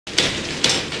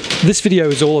This video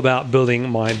is all about building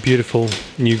my beautiful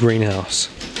new greenhouse.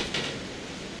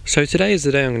 So today is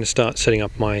the day I'm going to start setting up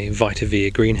my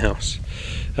Vitavia greenhouse.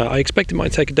 I expect it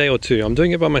might take a day or two. I'm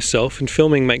doing it by myself and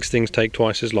filming makes things take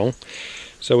twice as long,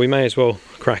 so we may as well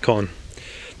crack on.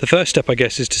 The first step, I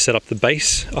guess, is to set up the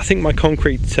base. I think my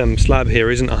concrete slab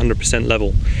here isn't 100%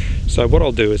 level, so what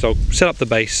I'll do is I'll set up the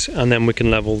base and then we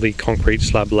can level the concrete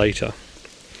slab later.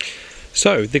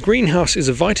 So the greenhouse is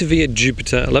a Vitavia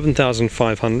Jupiter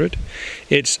 11,500.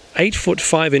 It's 8 foot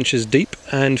 5 inches deep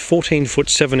and 14 foot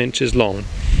 7 inches long.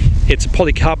 It's a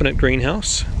polycarbonate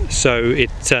greenhouse, so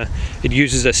it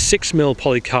uses a 6mm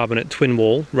polycarbonate twin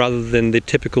wall rather than the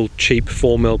typical cheap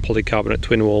 4mm polycarbonate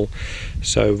twin wall,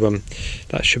 so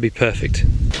that should be perfect.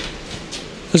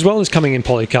 As well as coming in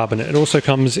polycarbonate, it also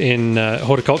comes in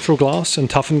horticultural glass and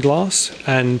toughened glass,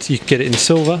 and you can get it in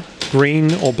silver,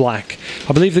 green or black.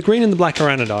 I believe the green and the black are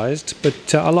anodized,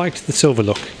 but I liked the silver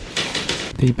look.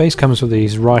 The base comes with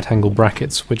these right angle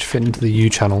brackets which fit into the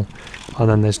U-channel, and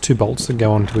then there's 2 bolts that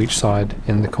go onto each side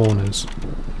in the corners.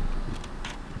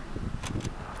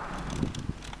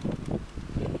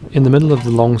 In the middle of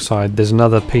the long side there's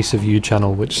another piece of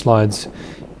U-channel which slides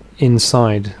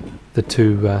inside the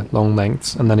 2 long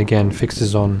lengths and then again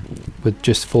fixes on with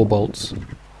just 4 bolts.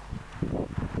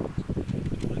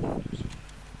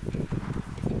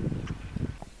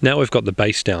 Now we've got the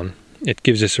base down, it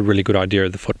gives us a really good idea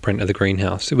of the footprint of the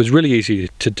greenhouse. It was really easy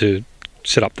to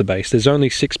set up the base. There's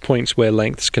only 6 points where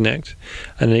lengths connect,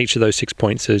 and in each of those 6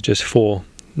 points there's just 4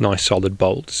 nice solid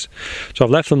bolts. So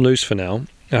I've left them loose for now.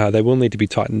 They will need to be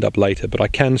tightened up later, but I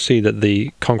can see that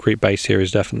the concrete base here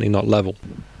is definitely not level.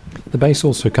 The base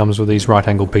also comes with these right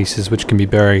angle pieces which can be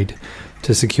buried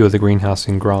to secure the greenhouse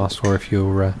in grass or if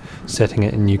you're setting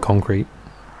it in new concrete.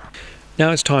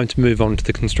 Now it's time to move on to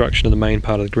the construction of the main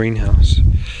part of the greenhouse.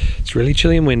 It's really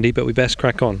chilly and windy, but we best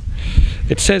crack on.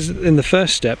 It says in the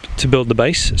first step to build the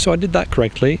base, so I did that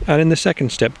correctly, and in the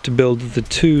second step to build the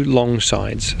 2 long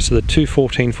sides, so the 2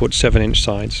 14 foot 7 inch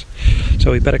sides.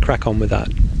 So we better crack on with that.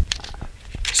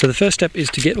 So the first step is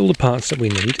to get all the parts that we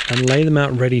need and lay them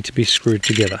out ready to be screwed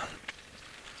together.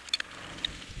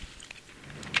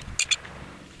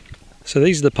 So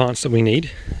these are the parts that we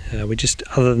need. We just,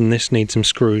 other than this, need some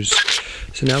screws.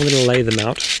 So now I'm going to lay them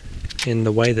out in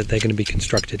the way that they're going to be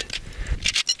constructed.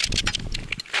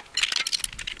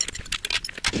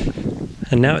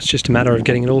 And now it's just a matter of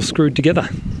getting it all screwed together.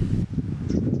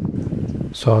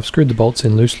 So I've screwed the bolts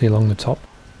in loosely along the top.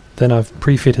 Then I've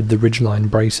pre-fitted the ridgeline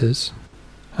braces,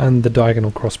 and the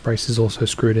diagonal cross brace is also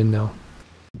screwed in now.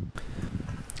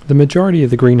 The majority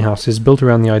of the greenhouse is built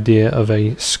around the idea of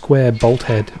a square bolt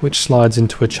head which slides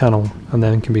into a channel and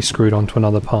then can be screwed onto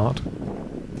another part.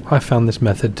 I found this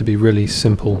method to be really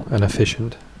simple and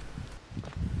efficient.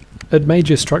 At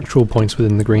major structural points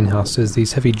within the greenhouse there's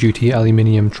these heavy duty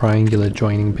aluminium triangular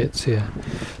joining bits here.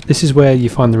 This is where you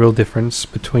find the real difference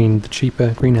between the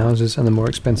cheaper greenhouses and the more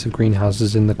expensive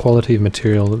greenhouses in the quality of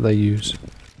material that they use.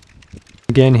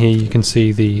 Again, here you can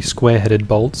see the square-headed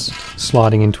bolts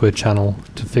sliding into a channel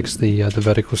to fix the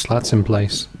vertical slats in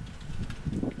place.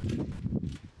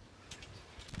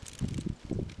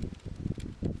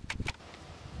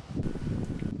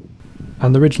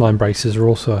 And the ridgeline braces are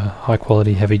also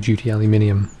high-quality, heavy-duty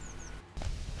aluminium.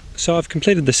 So I've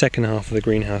completed the second half of the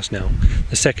greenhouse now,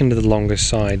 the second of the longest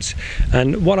sides,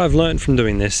 and what I've learned from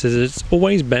doing this is it's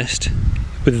always best,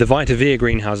 with the Vitavia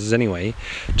greenhouses anyway,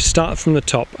 to start from the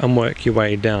top and work your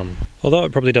way down. Although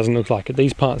it probably doesn't look like it,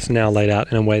 these parts are now laid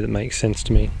out in a way that makes sense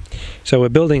to me. So we're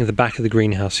building the back of the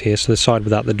greenhouse here, so the side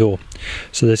without the door.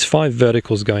 So there's 5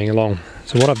 verticals going along.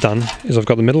 So what I've done is I've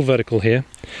got the middle vertical here,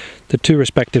 the 2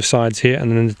 respective sides here,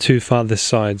 and then the 2 farthest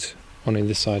sides on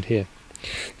this side here.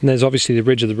 And there's obviously the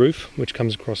ridge of the roof, which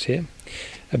comes across here,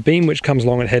 a beam which comes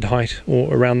along at head height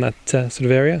or around that sort of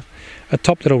area, a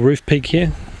top little roof peak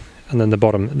here, and then the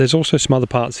bottom. There's also some other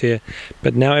parts here,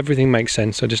 but now everything makes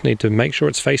sense. I just need to make sure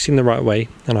it's facing the right way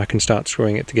and I can start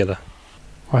screwing it together.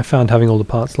 I found having all the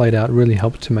parts laid out really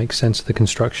helped to make sense of the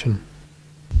construction.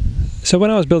 So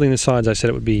when I was building the sides I said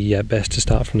it would be best to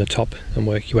start from the top and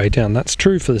work your way down. That's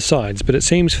true for the sides, but it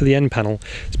seems for the end panel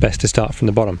it's best to start from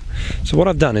the bottom. So what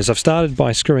I've done is I've started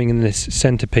by screwing in this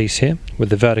centre piece here with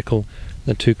the vertical,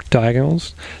 the 2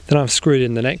 diagonals. Then I've screwed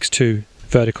in the next 2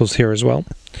 verticals here as well.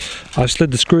 I've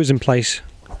slid the screws in place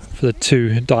for the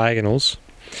 2 diagonals,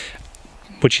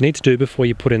 which you need to do before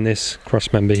you put in this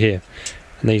cross member here.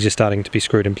 And these are starting to be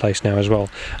screwed in place now as well.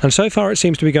 And so far it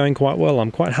seems to be going quite well.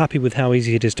 I'm quite happy with how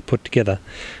easy it is to put together,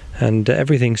 and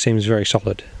everything seems very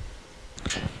solid.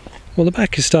 Well, the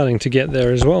back is starting to get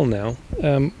there as well now.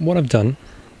 What I've done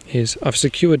is I've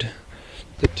secured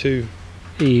the 2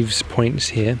 eaves points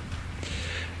here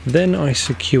Then I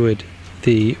secured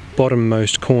the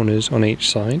bottommost corners on each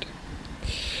side,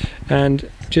 and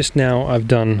just now I've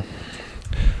done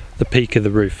the peak of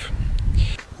the roof.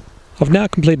 I've now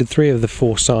completed 3 of the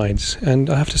 4 sides, and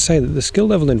I have to say that the skill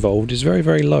level involved is very,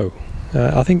 very low.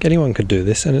 I think anyone could do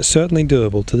this, and it's certainly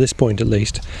doable, to this point at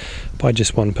least, by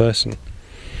just one person.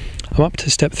 I'm up to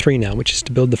step 3 now, which is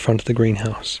to build the front of the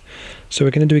greenhouse. So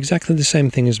we're going to do exactly the same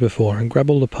thing as before, and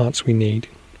grab all the parts we need,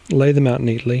 lay them out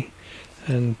neatly,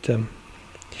 and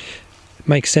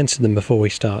make sense of them before we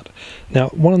start. Now,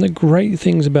 one of the great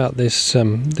things about this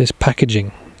this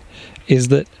packaging is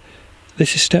that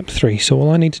this is step 3, so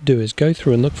all I need to do is go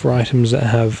through and look for items that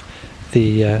have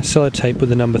the sellotape with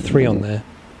the number 3 on there,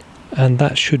 and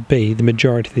that should be the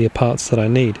majority of the parts that I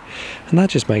need, and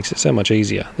that just makes it so much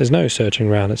easier. There's no searching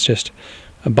around, it's just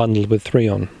a bundle with 3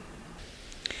 on.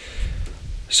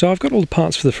 So I've got all the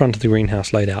parts for the front of the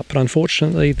greenhouse laid out, but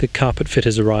unfortunately the carpet fit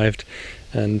has arrived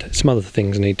and some other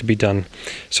things need to be done.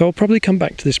 So I'll probably come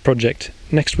back to this project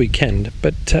next weekend,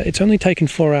 but it's only taken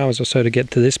 4 hours or so to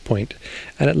get to this point,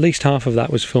 and at least half of that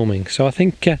was filming. So I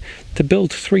think to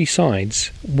build 3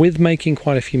 sides with making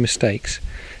quite a few mistakes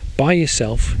by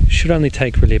yourself should only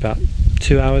take really about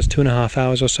 2 hours, 2.5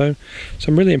 hours or so. So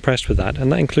I'm really impressed with that,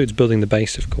 and that includes building the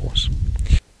base, of course.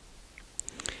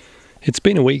 It's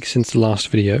been a week since the last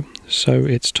video, so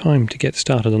it's time to get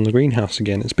started on the greenhouse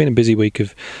again. It's been a busy week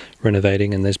of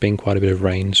renovating, and there's been quite a bit of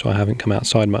rain, so I haven't come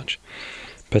outside much.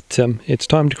 But it's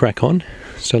time to crack on,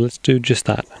 so let's do just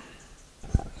that.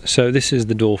 So this is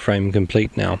the door frame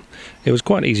complete now. It was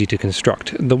quite easy to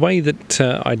construct. The way that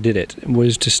I did it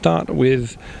was to start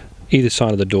with either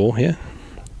side of the door here,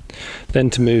 then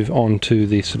to move on to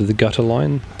the sort of the gutter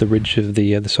line, the ridge of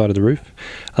the side of the roof,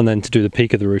 and then to do the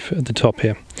peak of the roof at the top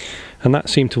here. And that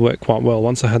seemed to work quite well.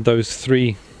 Once I had those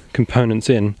 3 components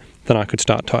in, then I could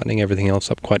start tightening everything else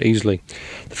up quite easily.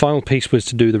 The final piece was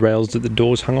to do the rails that the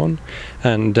doors hung on,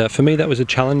 and for me that was a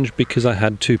challenge because I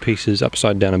had 2 pieces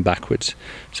upside down and backwards.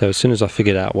 So as soon as I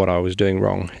figured out what I was doing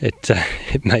wrong, it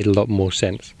made a lot more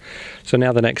sense. So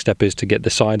now the next step is to get the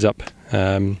sides up.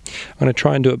 I'm going to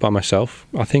try and do it by myself.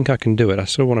 I think I can do it. I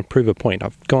sort of want to prove a point.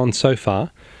 I've gone so far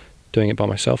doing it by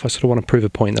myself. I sort of want to prove a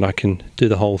point that I can do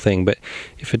the whole thing, but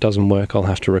if it doesn't work I'll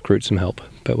have to recruit some help.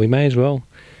 But we may as well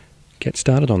get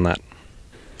started on that.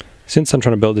 Since I'm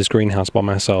trying to build this greenhouse by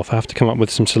myself, I have to come up with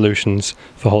some solutions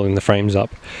for holding the frames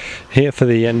up. Here for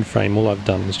the end frame, all I've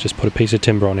done is just put a piece of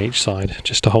timber on each side,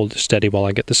 just to hold it steady while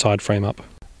I get the side frame up.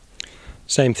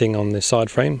 Same thing on the side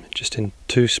frame, just in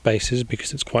 2 spaces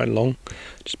because it's quite long.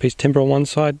 Just a piece of timber on one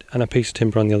side and a piece of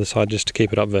timber on the other side just to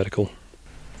keep it up vertical.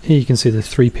 Here you can see the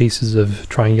 3 pieces of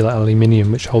triangular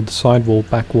aluminium which hold the side wall,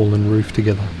 back wall and roof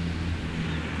together.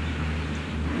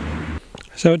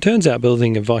 So it turns out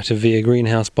building a Vitavia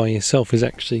greenhouse by yourself is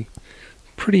actually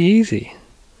pretty easy.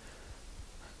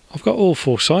 I've got all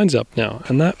 4 sides up now,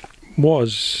 and that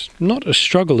was not a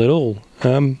struggle at all,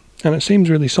 and it seems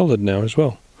really solid now as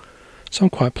well. So I'm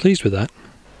quite pleased with that.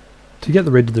 To get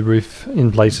the ridge of the roof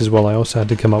in place as well, I also had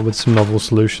to come up with some novel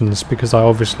solutions because I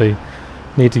obviously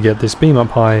need to get this beam up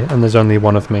high and there's only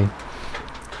one of me.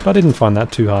 But I didn't find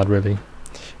that too hard really.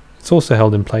 It's also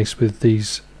held in place with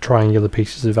these triangular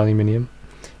pieces of aluminium,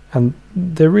 and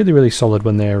they're really, really solid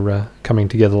when they're coming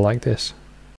together like this.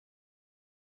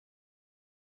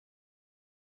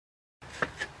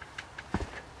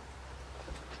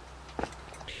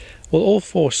 Well, all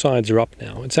 4 sides are up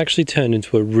now. It's actually turned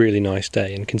into a really nice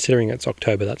day, and considering it's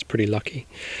October, that's pretty lucky.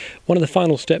 One of the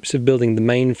final steps of building the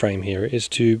main frame here is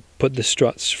to put the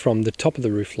struts from the top of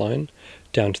the roof line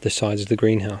down to the sides of the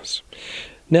greenhouse.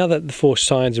 Now that the 4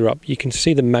 sides are up, you can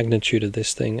see the magnitude of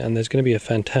this thing, and there's going to be a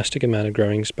fantastic amount of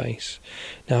growing space.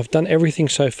 Now, I've done everything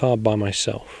so far by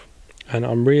myself, and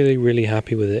I'm really, really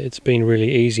happy with it. It's been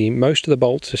really easy. Most of the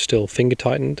bolts are still finger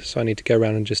tightened, so I need to go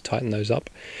around and just tighten those up.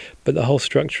 But the whole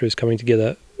structure is coming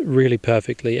together really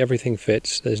perfectly. Everything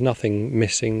fits. There's nothing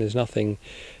missing. There's nothing,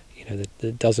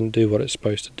 that doesn't do what it's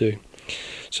supposed to do.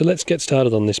 So let's get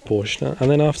started on this portion, and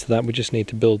then after that we just need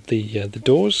to build the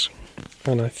doors,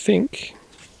 and I think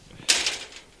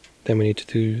then we need to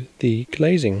do the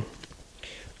glazing.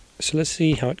 So let's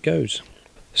see how it goes.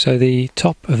 So the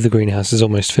top of the greenhouse is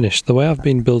almost finished. The way I've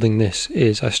been building this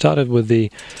is I started with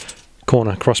the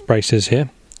corner cross braces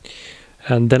here,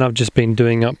 and then I've just been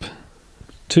doing up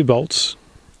 2 bolts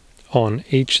on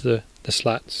each of the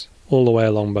slats all the way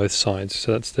along both sides.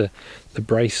 So that's the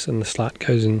brace, and the slat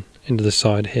goes into the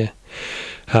side here.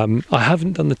 I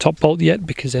haven't done the top bolt yet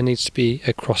because there needs to be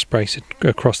a cross brace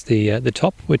across the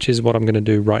top, which is what I'm going to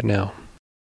do right now.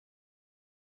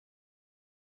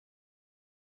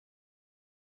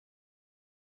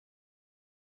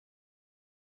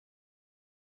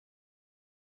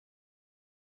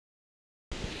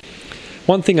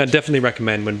 One thing I definitely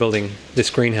recommend when building this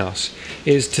greenhouse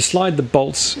is to slide the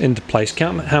bolts into place.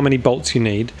 Count how many bolts you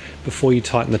need before you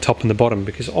tighten the top and the bottom,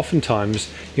 because oftentimes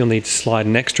you'll need to slide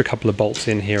an extra couple of bolts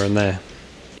in here and there.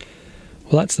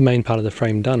 Well, that's the main part of the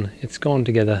frame done. It's gone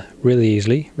together really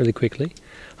easily, really quickly.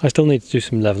 I still need to do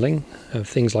some leveling of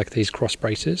things like these cross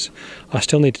braces. I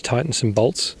still need to tighten some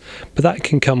bolts, but that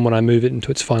can come when I move it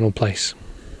into its final place.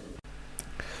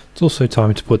 It's also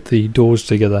time to put the doors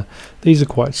together. These are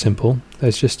quite simple.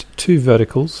 There's just 2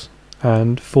 verticals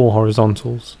and 4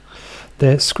 horizontals.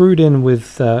 They're screwed in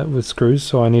with screws,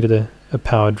 so I needed a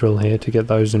power drill here to get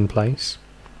those in place.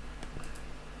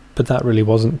 But that really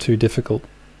wasn't too difficult.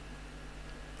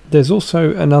 There's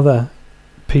also another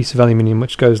piece of aluminium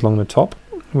which goes along the top,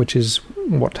 which is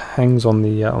what hangs on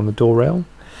the door rail.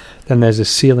 Then there's a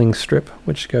sealing strip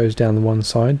which goes down the one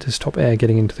side to stop air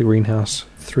getting into the greenhouse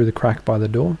through the crack by the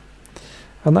door.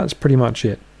 And that's pretty much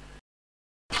it.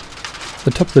 The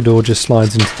top of the door just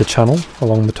slides into the channel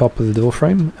along the top of the door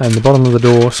frame, and the bottom of the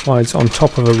door slides on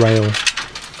top of a rail.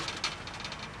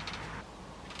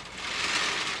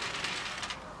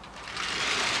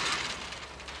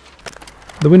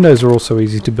 The windows are also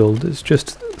easy to build. It's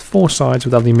just 4 sides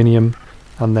with aluminium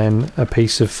and then a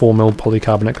piece of 4mm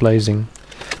polycarbonate glazing.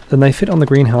 Then they fit on the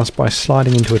greenhouse by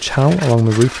sliding into a channel along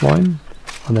the roof line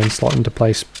and then slot into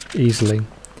place easily.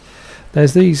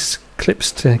 There's these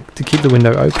clips to keep the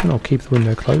window open or keep the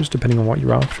window closed depending on what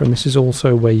you're after, and this is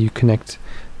also where you connect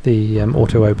the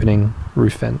auto opening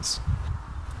roof vents.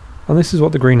 And this is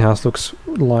what the greenhouse looks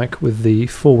like with the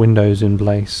 4 windows in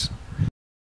place.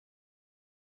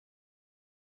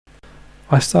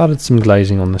 I started some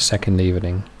glazing on the second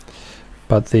evening,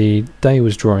 but the day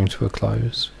was drawing to a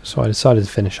close, so I decided to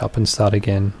finish up and start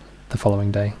again the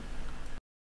following day.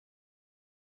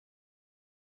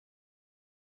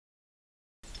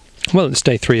 Well, it's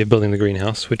day 3 of building the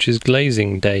greenhouse, which is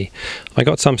glazing day. I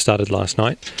got some started last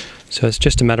night, so it's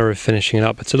just a matter of finishing it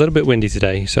up. It's a little bit windy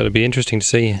today, so it'll be interesting to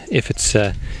see if it's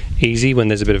easy when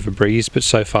there's a bit of a breeze, but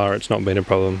so far it's not been a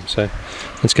problem, so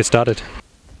let's get started.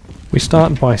 We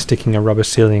start by sticking a rubber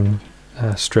sealing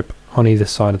strip on either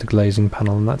side of the glazing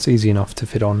panel, and that's easy enough to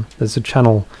fit on. There's a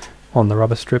channel on the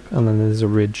rubber strip and then there's a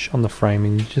ridge on the frame,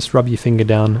 and you just rub your finger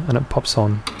down and it pops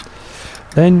on.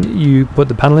 Then you put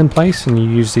the panel in place and you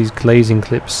use these glazing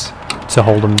clips to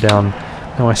hold them down.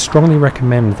 Now I strongly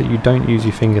recommend that you don't use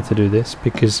your finger to do this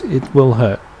because it will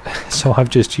hurt, so I've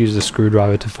just used a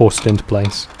screwdriver to force it into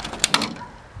place.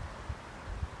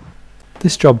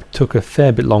 This job took a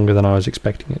fair bit longer than I was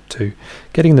expecting it to.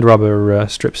 Getting the rubber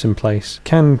strips in place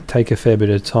can take a fair bit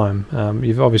of time.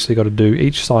 You've obviously got to do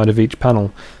each side of each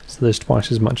panel, so there's twice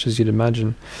as much as you'd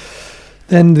imagine.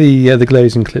 Then the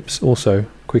glazing clips also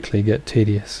quickly get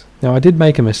tedious. Now I did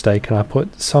make a mistake and I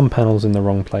put some panels in the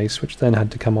wrong place, which then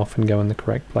had to come off and go in the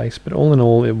correct place, but all in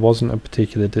all it wasn't a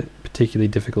particularly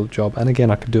difficult job, and again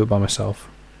I could do it by myself.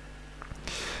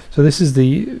 So this is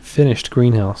the finished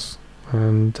greenhouse,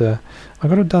 and I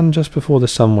got it done just before the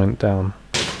sun went down.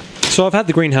 So I've had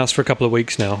the greenhouse for a couple of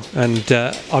weeks now, and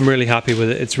I'm really happy with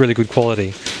it. It's really good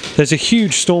quality. There's a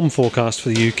huge storm forecast for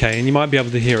the UK, and you might be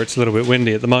able to hear it's a little bit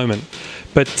windy at the moment.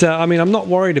 But I mean, I'm not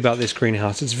worried about this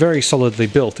greenhouse. It's very solidly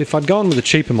built. If I'd gone with a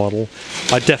cheaper model,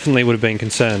 I definitely would have been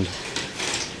concerned.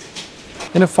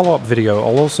 In a follow-up video,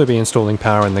 I'll also be installing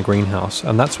power in the greenhouse,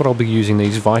 and that's what I'll be using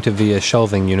these Vitavia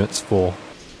shelving units for.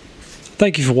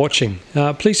 Thank you for watching.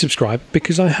 Please subscribe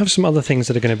because I have some other things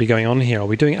that are going to be going on here. I'll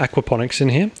be doing aquaponics in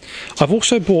here. I've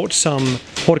also bought some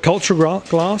horticultural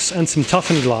glass and some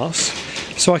toughened glass,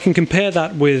 so I can compare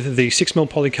that with the 6mm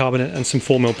polycarbonate and some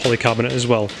 4mm polycarbonate as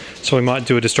well. So we might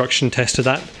do a destruction test of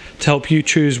that to help you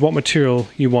choose what material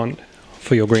you want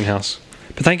for your greenhouse.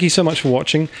 But thank you so much for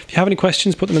watching. If you have any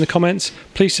questions, put them in the comments.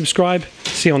 Please subscribe.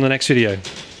 See you on the next video.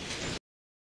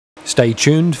 Stay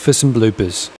tuned for some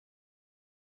bloopers.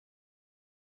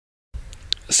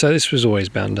 So this was always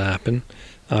bound to happen.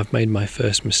 I've made my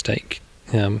first mistake.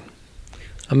 I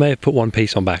may have put one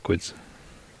piece on backwards.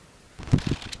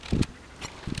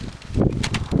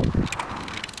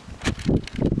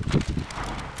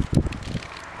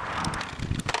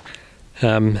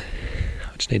 I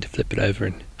just need to flip it over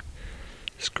and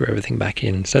screw everything back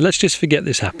in. So let's just forget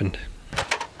this happened.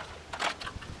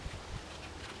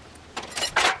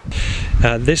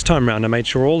 This time round I made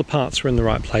sure all the parts were in the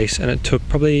right place, and it took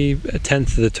probably 1/10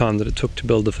 of the time that it took to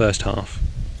build the first half.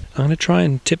 I'm going to try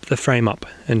and tip the frame up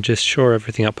and just shore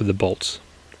everything up with the bolts.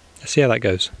 Let's see how that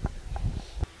goes.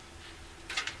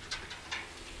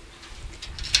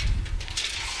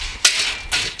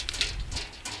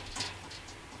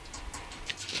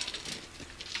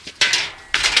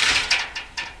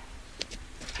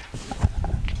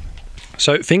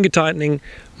 So finger tightening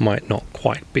might not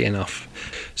quite be enough.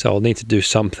 So I'll need to do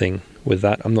something with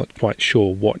that. I'm not quite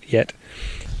sure what yet.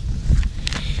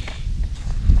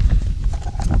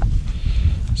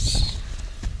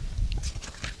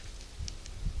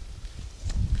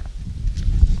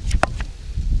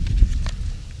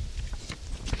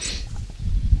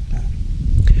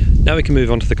 Now we can move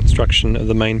on to the construction of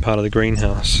the main part of the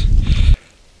greenhouse.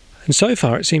 And so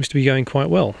far it seems to be going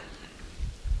quite well.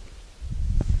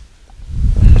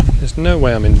 There's no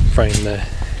way I'm in frame there.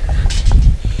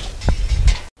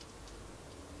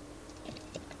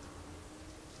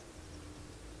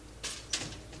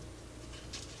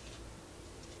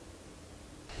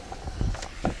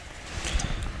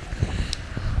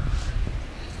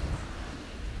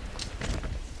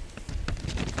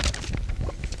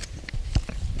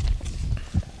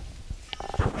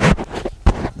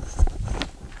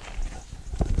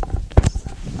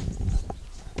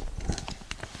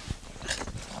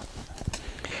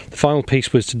 The final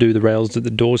piece was to do the rails that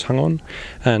the doors hung on,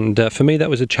 and for me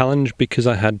that was a challenge because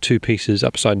I had two pieces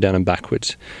upside down and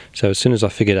backwards. So as soon as I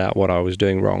figured out what I was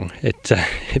doing wrong,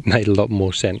 it made a lot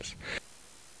more sense.